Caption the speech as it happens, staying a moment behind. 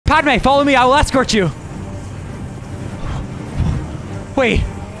Padmé, follow me. I will escort you. Wait,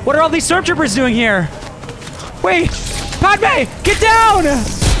 what are all these stormtroopers doing here? Wait, Padmé, get down!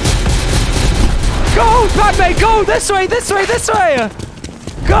 Go, Padmé, go this way, this way, this way!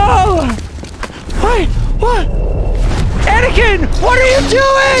 Go! Wait, what? Anakin, what are you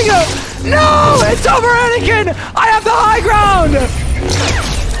doing? No, it's over, Anakin! I have the high ground!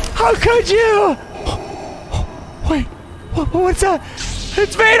 How could you? Wait, what's that?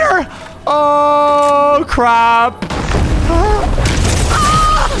 It's Vader! Oh, crap.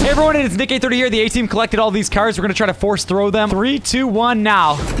 Hey everyone, it's Nick 830 here. The A-Team collected all these cards. We're gonna try to force throw them. 3, 2, 1,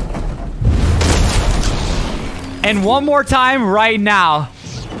 now. And one more time right now.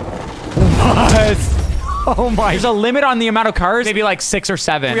 What? Oh my. There's a limit on the amount of cards. Maybe like 6 or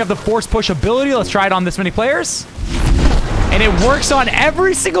 7. We have the force push ability. Let's try it on this many players. And it works on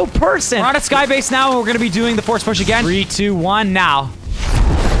every single person. We're on a skybase now, and we're gonna be doing the force push again. 3, 2, 1, now.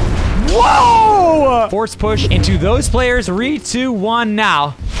 Whoa! Force push into those players. 3, 2, 1,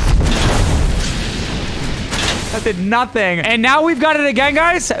 now. That did nothing. And now we've got it again,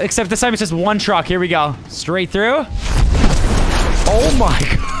 guys. Except this time it's just one truck. Here we go. Straight through. Oh my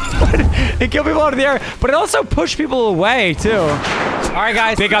god. It killed people out of the air, but it also pushed people away, too. All right,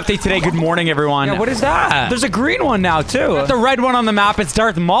 guys. Big update today. Good morning, everyone. Yeah, what is that? There's a green one now, too. Got the red one on the map. It's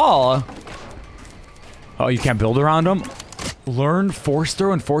Darth Maul. Oh, you can't build around him? Learn force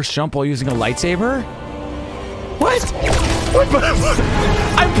throw and force jump while using a lightsaber? What?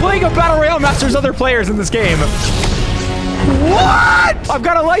 I'm playing a Battle Royale master. There's other players in this game. What? I've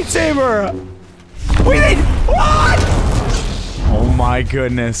got a lightsaber. Wait, what? Oh my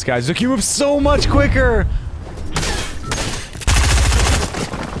goodness, guys. Look, you move so much quicker.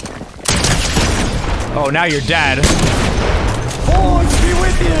 Oh, now you're dead. Oh, it's be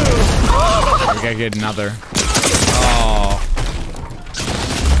with you. We gotta get another. Oh.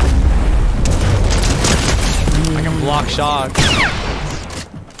 I can block shots.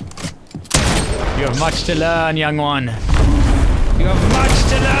 You have much to learn, young one. You have much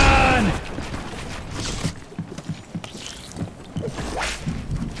to learn.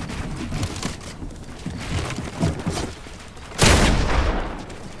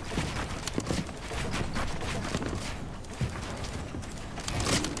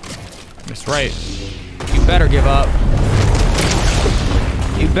 That's right. You better give up.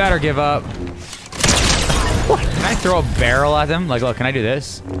 You better give up. What? Can I throw a barrel at them? Like, look, can I do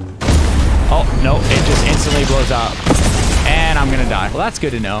this? Oh, no, it just instantly blows up. And I'm gonna die. Well, that's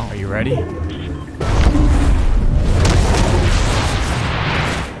good to know. Are you ready?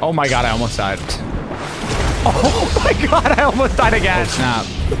 Oh my god, I almost died. Oh my god, I almost died again. Oh, snap.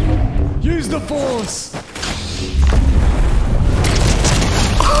 Use the force.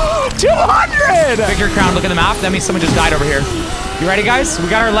 200! Victor crown, look at the map. That means someone just died over here. You ready, guys? We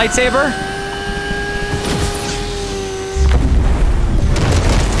got our lightsaber.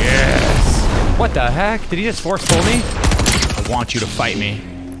 Yes. What the heck? Did he just force pull me? I want you to fight me.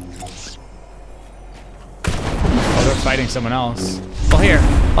 Oh, they're fighting someone else. Well, here.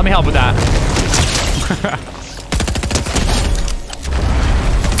 Let me help with that.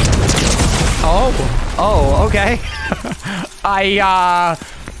 Oh, okay.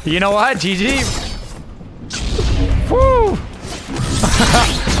 You know what? GG. Woo!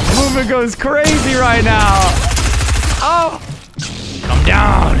 Movement goes crazy right now. Oh! Come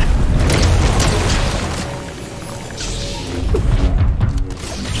down.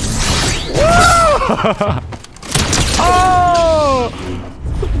 Woo! Oh!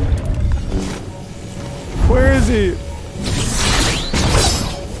 Where is he?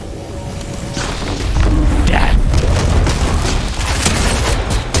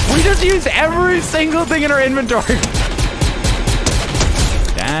 We just used every single thing in our inventory.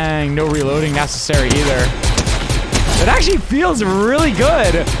 Dang, no reloading necessary either. It actually feels really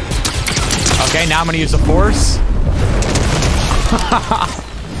good. Okay, now I'm gonna use the force.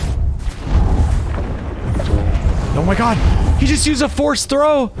 Oh my god, he just used a force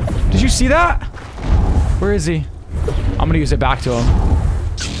throw. Did you see that? Where is he? I'm gonna use it back to him.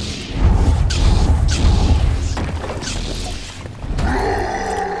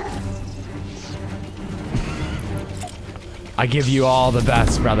 I give you all the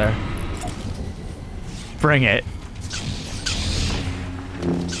best, brother. Bring it.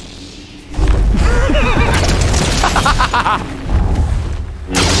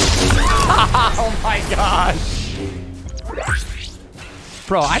 Oh my god.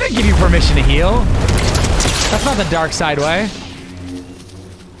 Bro, I didn't give you permission to heal. That's not the dark side way.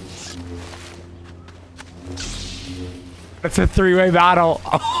 It's a three-way battle.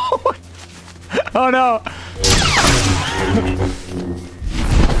 Oh no.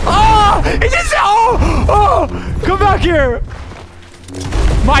 He just, oh, come back here.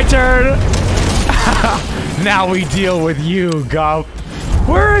 My turn. Now we deal with you, Gup.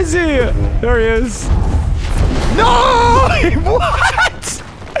 Where is he? There he is. No! What?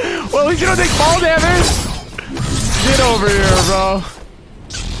 Well, at least you don't take fall damage. Get over here, bro.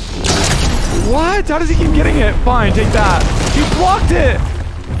 What? How does he keep getting it? Fine, take that. He blocked it.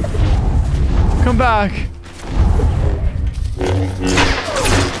 Come back.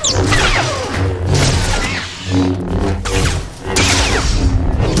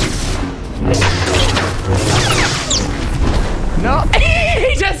 No,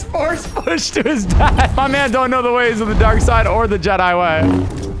 he just force pushed to his death. My man don't know the ways of the dark side or the Jedi way.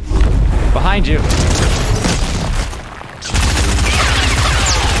 Behind you.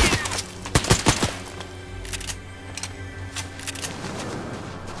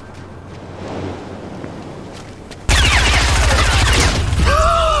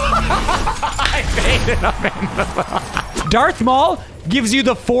 I made it. Darth Maul gives you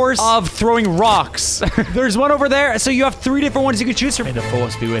the force of throwing rocks. There's one over there, so you have 3 different ones you can choose from. May the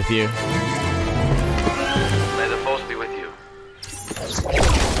force be with you. May the force be with you.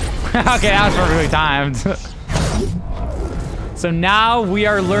 Okay, that was perfectly timed. So now we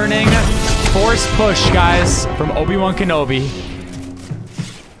are learning force push, guys, from Obi-Wan Kenobi.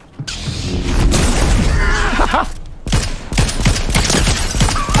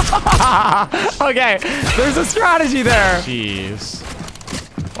 Okay, there's a strategy there. Jeez.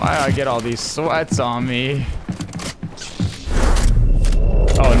 Why do I get all these sweats on me?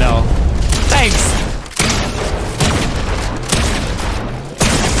 Oh no. Thanks.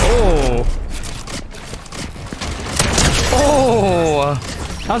 Oh. Oh.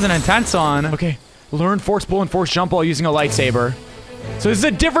 That was an intense one. Okay, learn force pull and force jump while using a lightsaber. So this is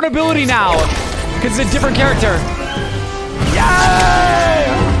a different ability now, because it's a different character. Yay!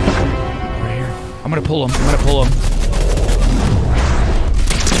 Right here. I'm gonna pull him. I'm gonna pull him.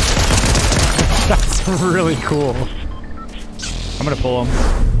 That's really cool. I'm gonna pull him.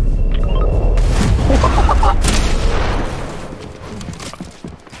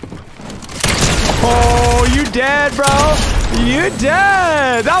 Oh, you dead, bro. You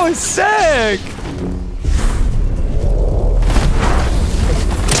dead. That was sick.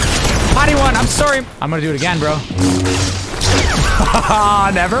 Hottie one, I'm sorry. I'm gonna do it again, bro.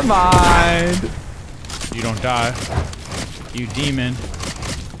 Never mind. You don't die. You demon.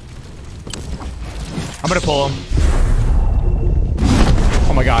 I'm gonna pull him.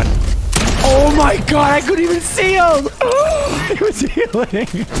 Oh my god. Oh my god, I couldn't even see him! He was healing.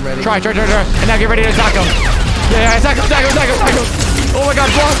 I'm ready. Try. And now get ready to attack him. Yeah, attack him. Oh my god,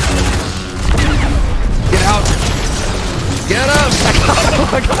 block! Get out. Get up. Oh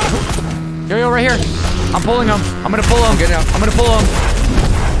my god. Yo, right here. I'm pulling him. I'm gonna pull him. Get out. I'm gonna pull him.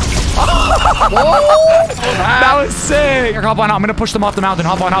 Whoa! That was sick. Here, hop on. I'm gonna push them off the mountain.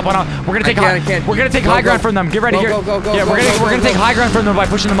 Hop on. We're gonna take I can't. We're gonna take Go, high ground go. from them. Get ready. Go, Here. go. Yeah, we're gonna take high ground from them by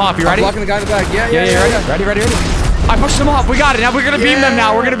pushing them off. You ready? I'm blocking the guy in the back. Yeah. Ready. I pushed them off. We got it. Now we're gonna beam them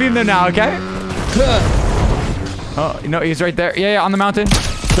now. We're gonna beam them now. Okay. Oh no, he's right there. Yeah, on the mountain.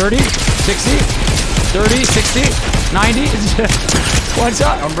 30, 60, 30, 60, 90. One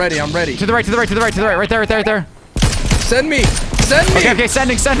shot. I'm ready. To the right. Right there. Send me. Okay,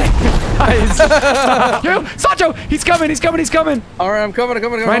 sending. Nice. Yo, Sancho, he's coming. All right, I'm coming.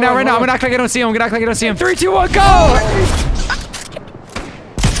 Right now. I'm gonna act like I don't see him. 3, 2, 1, go!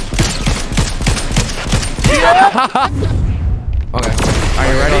 Okay. Are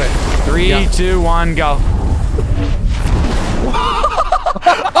you ready? 3, 2, 1, go.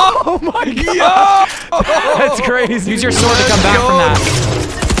 Oh my god! That's crazy. Use your sword to come back from that.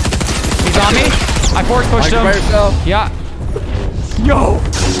 He's on me. I force pushed him. By yourself. Yeah. Yo,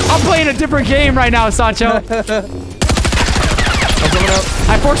 I'm playing a different game right now, Sancho. I'm coming up.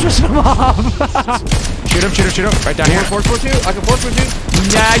 I force pushed him off. Shoot him. Right down here. Force push you? I can force push you?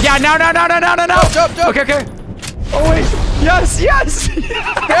 Yeah, no. Jump. Okay. Oh, wait. Yes.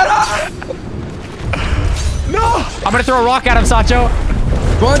 Get up! No. I'm gonna throw a rock at him, Sancho.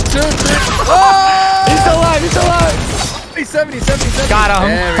 1, 2, 3. Oh! He's still alive. 70. Got him.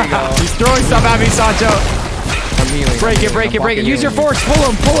 There we go. He's throwing stuff at me, Sancho. I'm healing. Break it. Use your force. Pull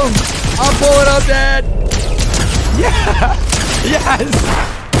him. I'm pulling up, Dad. Yeah. Yes.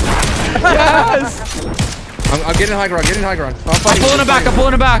 I'm getting high ground. I'm pulling him back. Pull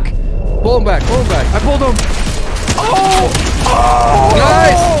him back. I pulled him. Oh!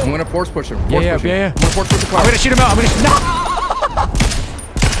 Nice. I'm gonna force push him. Yeah. I'm gonna force push the car. I'm gonna shoot him out. No!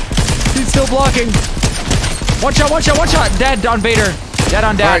 He's still blocking. One shot. Dead on Vader. Dead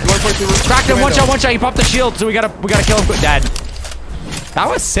on Dad. All right, Cracked him. One shot. He popped the shield, so we gotta kill him. Dad. That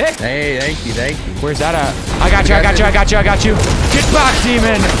was sick. Hey, thank you, thank you. Where's that at? I got you, I got you, I got you, I got you. Get back,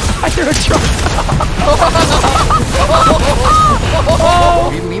 demon. I threw a truck.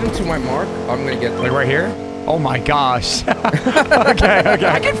 If you lead him to my mark, I'm gonna get Like right here? Oh my gosh. Okay,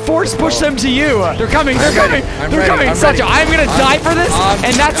 okay. I can force push them to you. They're coming, they're coming, they're coming. Sancho, I'm gonna die for this,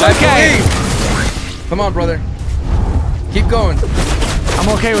 and that's okay. Come on, brother. Keep going. I'm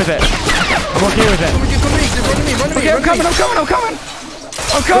okay with it. I'm okay with it. Come to me, run to me, run to me. Okay, I'm coming, I'm coming, I'm coming.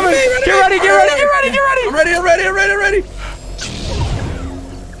 I'm coming. Get ready, get ready, get ready, get ready. I'm ready, I'm ready, I'm ready, I'm ready.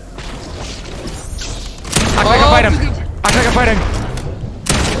 I think I can fight him. I think I can fight him.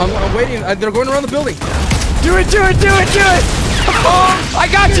 I'm waiting. They're going around the building. Do it, do it, do it, do it. Oh, I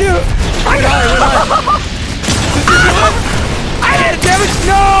got you. I didn't damage.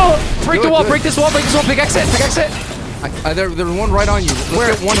 No. Break the wall, break this wall, break this wall. Big exit, big exit. There's one right on you.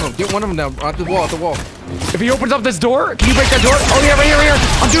 Let's get one of them. Get one of them down. At the wall, at the wall. If he opens up this door, can you break that door? Oh yeah, right here, right here.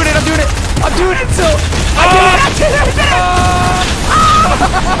 I'm doing it, I'm doing it. I'm doing it still. I did it, I did it,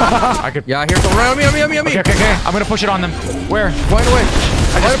 I did it. Yeah, here, come around me, on me. Okay, okay, okay. I'm gonna push it on them. Where? Right away.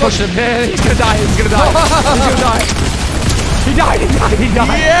 I just pushed him. He's gonna die, he's gonna die. He's gonna die. He died, he died, he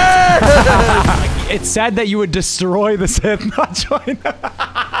died. Yeah! It said that you would destroy the Sith, not join them.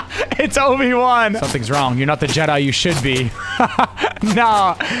 It's Obi-Wan. Something's wrong. You're not the Jedi you should be.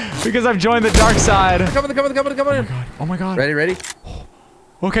 No, because I've joined the dark side. Come on. Oh my god. Ready?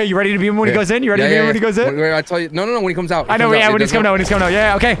 Okay, you ready to beat him when he goes in? You ready to beat him when he goes in? I tell you. No, when he comes out. I know, yeah, when he's coming out,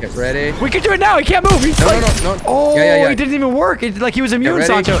 Yeah, okay. Ready? We can do it now. He can't move. He's No. Oh, Yeah. he didn't even work. It's like he was immune, ready?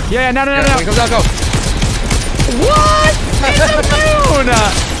 Sancho. Yeah, no. When he comes out, go. What? He's immune.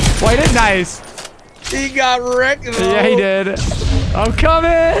 Why didn't nice? He got wrecked. Yeah, he did. I'm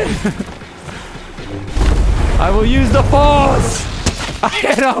coming. I will use the force. I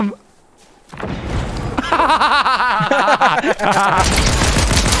hit him.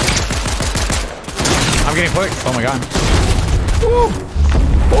 I'm getting quick. Oh my god. Woo.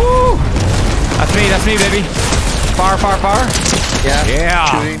 Woo. That's me, baby. Far. Yeah.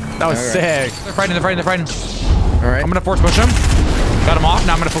 Yeah. That was sick. They're fighting. All right. I'm gonna force push him. Got him off.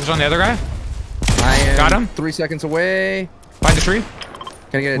 Now I'm gonna focus on the other guy. I am Got him. 3 seconds away. Find the tree.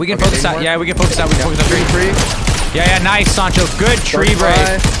 Can I get it? We can focus out. Yeah, we can focus out. We can focus on the tree. Yeah, nice, Sancho. Good tree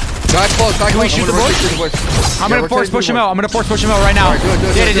break. Guys close. Can we shoot the bush? I'm gonna force push him out. I'm gonna force push him out right now. All right, do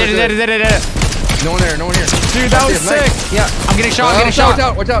it. Did it. No one here. Dude, that was sick. Nice. Yeah, I'm getting shot.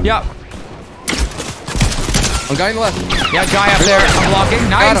 Watch out. Yeah. One guy on the left. Yeah, guy up there. I'm blocking.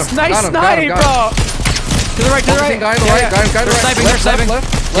 Nice snipe, bro. To the right. Guy on the right. Guy on the right. They're sniping.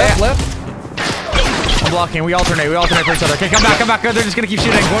 Left. I'm blocking. We alternate for each other. Okay, come back. They're just gonna keep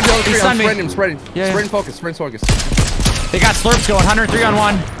shooting. One to the other tree. I'm spreading. Yeah. Sprint focus. They got slurps going. 103 on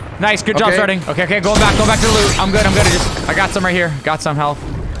 1. Nice, good job starting. Okay, going back to the loot. I'm good. I got some right here. Got some health.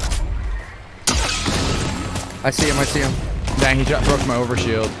 I see him. Dang, he just broke my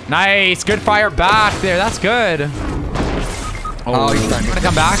overshield. Nice, good fire back there. That's good. Oh, he's done. I'm gonna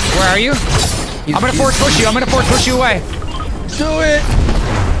come back. Where are you? I'm gonna force push you. away. Do it.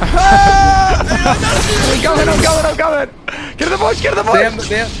 I'm coming. Get in the bush.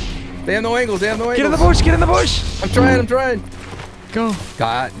 They have no angles. Get in the bush. I'm trying. Go.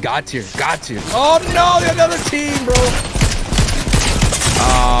 Got you. Oh no, the other team, bro.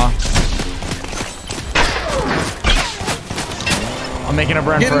 I'm making a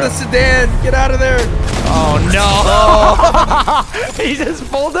run for it. Get in the sedan. Get out of there. Oh no. He just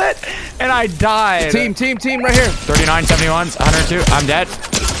pulled it and I died. Team right here. 39, 71, 102. I'm dead.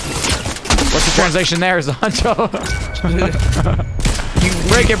 What's the translation there, Sancho?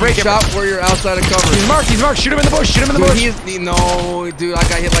 Break it. Shot where you're outside of cover. He's marked. Shoot him in the bush. No, dude, I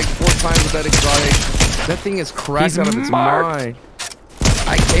got hit like 4 times with that exotic. That thing is cracked out of its mind.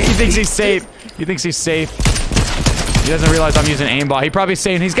 I can't. He thinks he's safe. He He doesn't realize I'm using aimbot. He probably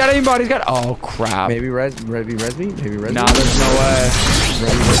saying he's got aimbot. Oh crap. Maybe res me. Nah, there's no way.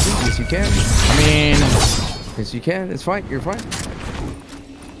 Res me. Yes, you can. I mean, yes, you can. It's fine. You're fine.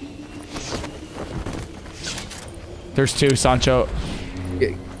 there's 2, Sancho.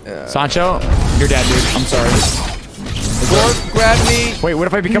 Sancho, you're dead, dude. I'm sorry. Grab me. Wait, what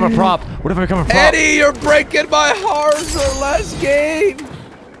if I become a prop? Eddie, you're breaking my heart for last game.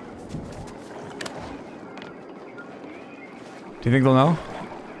 Do you think they'll know?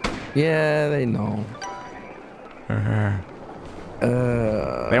 Yeah, they know.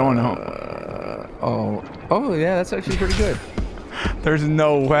 They won't know. Oh, yeah, that's actually pretty good. There's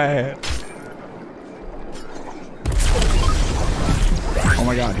no way. Oh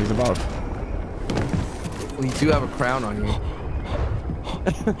my god, he's above. Well, you do have a crown on you.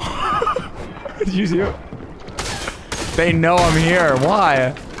 Did you see it? They know I'm here.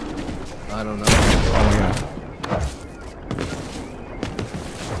 Why? I don't know. Oh, yeah.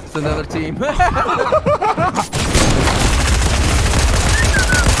 It's another team.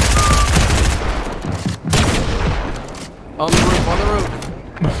 On the roof, on the roof.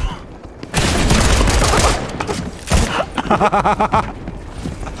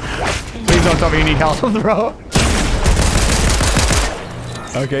 Please don't tell me you need help, bro.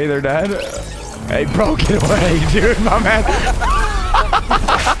 Okay, they're dead. Hey, bro, get away, dude, my man.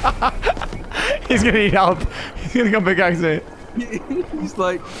 He's gonna need help. He's gonna come pickaxe it. He's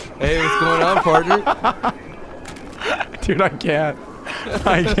like, hey, what's going on, partner? Dude, I can't.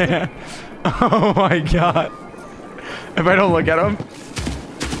 I can't. Oh my god. If I don't look at him.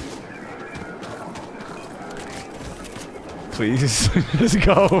 Please, just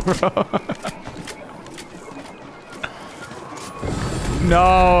go, bro.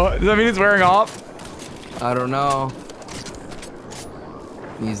 No, does that mean it's wearing off? I don't know.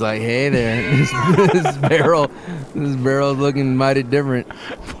 He's like, hey there, this barrel's looking mighty different.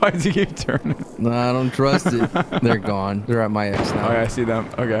 Why does he keep turning? No, I don't trust it. They're gone. They're at my ex now. Oh yeah, I see them.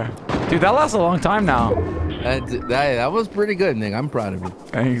 Okay. Dude, that lasts a long time now. That was pretty good, Nick. I'm proud of you.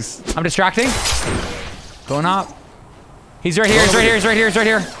 Thanks. I'm distracting. Going up. He's right here, he's right here, he's right here, he's right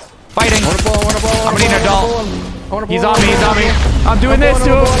here. Fighting. Want a ball, want a ball, I'm gonna need an adult. He's on me, he's on me. I'm doing this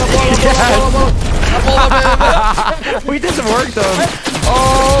to him. We did some work though.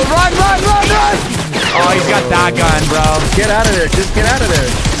 Oh, run, run, run, run! Oh, he's got that gun, bro. Get out of there, just get out of there.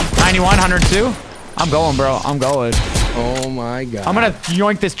 91, 102. I'm going, bro. I'm going. Oh my god. I'm gonna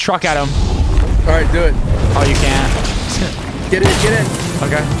yoink this truck at him. Alright, do it. Oh, you can't. Get in, get in.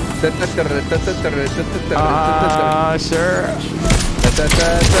 Okay. Sure.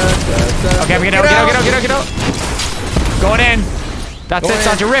 Okay, we get out, get out. Going in. That's it,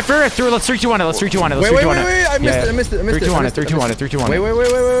 Sancho. Riff through. Let's 3-2-1 it. Let's 3-2-1 it. Let's 3-2-1 it. Wait, I missed it. 3-2-1 it. 3-2-1 it. 3-2-1 it.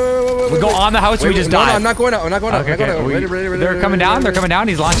 Wait. We go on the house. We just die. No, I'm not going out. Okay. Ready. They're coming down. They're coming down.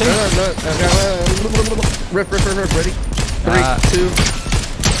 He's launching. Riff. Ready? 3, 2.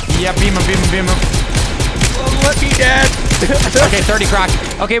 Yeah, beam him. Let me dead. Okay, 30 cracked.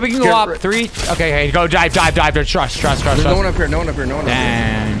 Okay, we can go up. 3. Okay, hey, go dive. Trust. There's no one up here.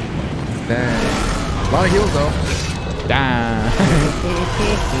 Dang. A lot of heals though. Damn.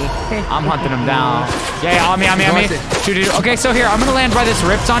 I'm hunting him down. Yeah, on me. Shoot. Okay, so here, I'm gonna land by this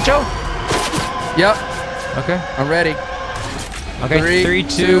rift, Sancho. Yep. Okay. I'm ready. Okay, 3,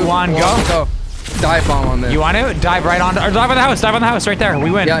 2, 1, go. Dive bomb on there. You want to? Dive right on, or dive on the house. Dive on the house right there.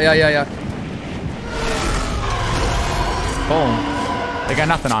 We win. Yeah. Boom. They got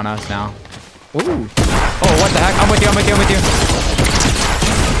nothing on us now. Ooh. Oh, what the heck? I'm with you.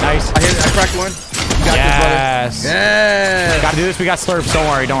 Nice. I cracked one. You got this, brother. Yes. Gotta do this. We got slurps. Don't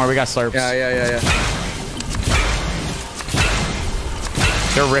worry. We got slurps. Yeah.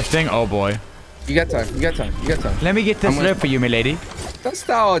 They're rifting. Oh boy. You got time. Let me get this slurp for you, my lady. That's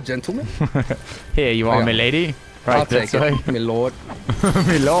our gentleman. Here, you are, my lady. Right, I'll take it. My lord.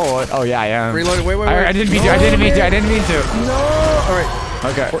 My lord. Oh yeah, I am. Reloaded. Wait. I didn't mean to. I didn't mean to. No. All right.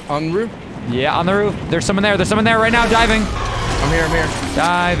 Okay. On the roof. Yeah, on the roof. There's someone there. right now diving. I'm here.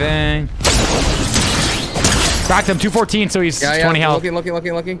 Diving. Cracked him. 214, so he's 20 health.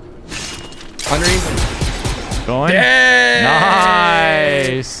 Looking. Underneath. Going. Dang.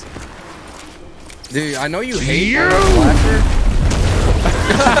 Nice. Dude, I know you hate blaster.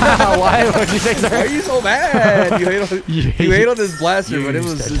 Why? What did you say, sir? Why are you so mad? You hate on this blaster, but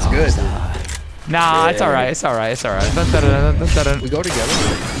it's good. Nah, it's alright. We go together.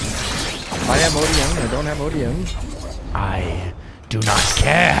 I have ODM. I don't have ODM. I do not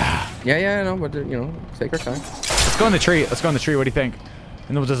care. Yeah, I know, but take our time. Let's go in the tree. What do you think?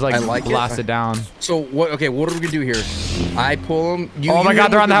 And then we'll just blast it down. So what? Okay, what are we gonna do here? I pull them. Oh my god,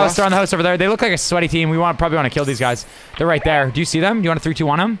 they're on the house. They're on the house over there. They look like a sweaty team. We probably want to kill these guys. They're right there. Do you see them? You want to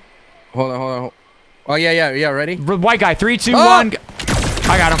 3-2-1 them? Hold on. Oh yeah. Ready? White guy. 3, 2, 1.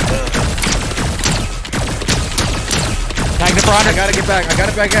 I got him. Tagged him for 100. I gotta get back.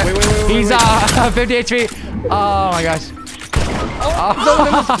 Wait. He's 50 HP. Oh my gosh.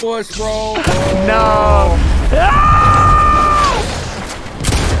 Oh, push, bro. No.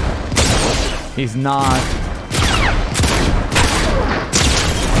 He's not.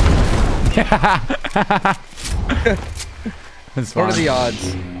 What are the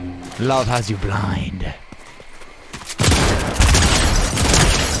odds? Love has you blind.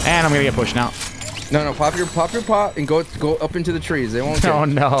 And I'm gonna get pushed now. No, pop your pot and go up into the trees. They won't. Oh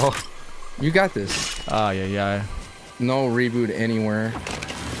no. You got this. Oh yeah. No reboot anywhere.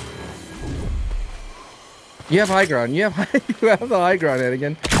 You have high ground. You have the high ground,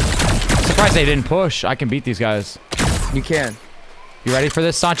 Anakin. Surprised they didn't push. I can beat these guys. You can. You ready for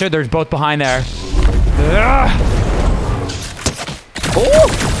this, Sancho? There's both behind there.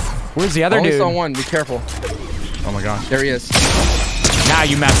 Oh! Where's the other Only dude? saw one. Be careful. Oh my gosh. There he is. Now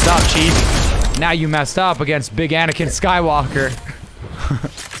you messed up, Chief. Now you messed up against big Anakin Skywalker.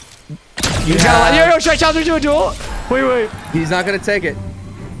 You gotta let, yo, should I challenge him to a duel? Wait. He's not gonna take it.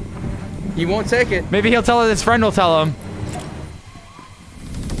 He won't take it. Maybe he'll tell his friend will tell him.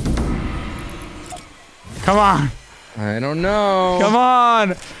 Come on. I don't know. Come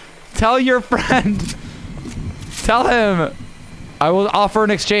on. Tell your friend. Tell him. I will offer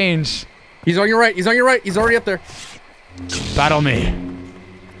an exchange. He's on your right. He's on your right. He's already up there. Battle me.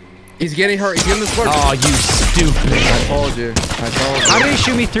 He's getting hurt. He's getting the squirt. Oh, you stupid. I told you. How did he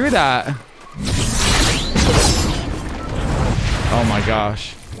shoot me through that? Oh my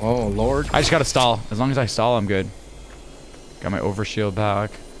gosh. Oh, Lord. I just gotta stall. As long as I stall, I'm good. Got my overshield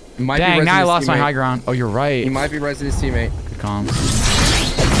back. Might Dang, now I lost my high ground. Oh, you're right. He might be resing his teammate. Good comms.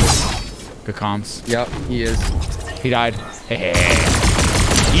 Good comms. Yep, he is. He died. Hey.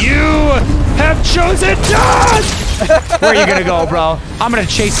 You have chosen death! Where are you gonna go, bro? I'm gonna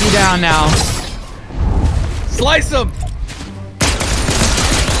chase you down now. Slice him!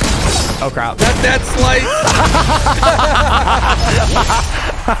 Oh, crap. That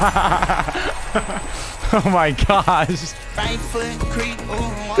Oh my gosh.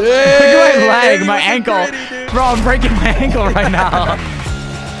 Look Look at my leg, my ankle. Bro, I'm breaking my ankle right now.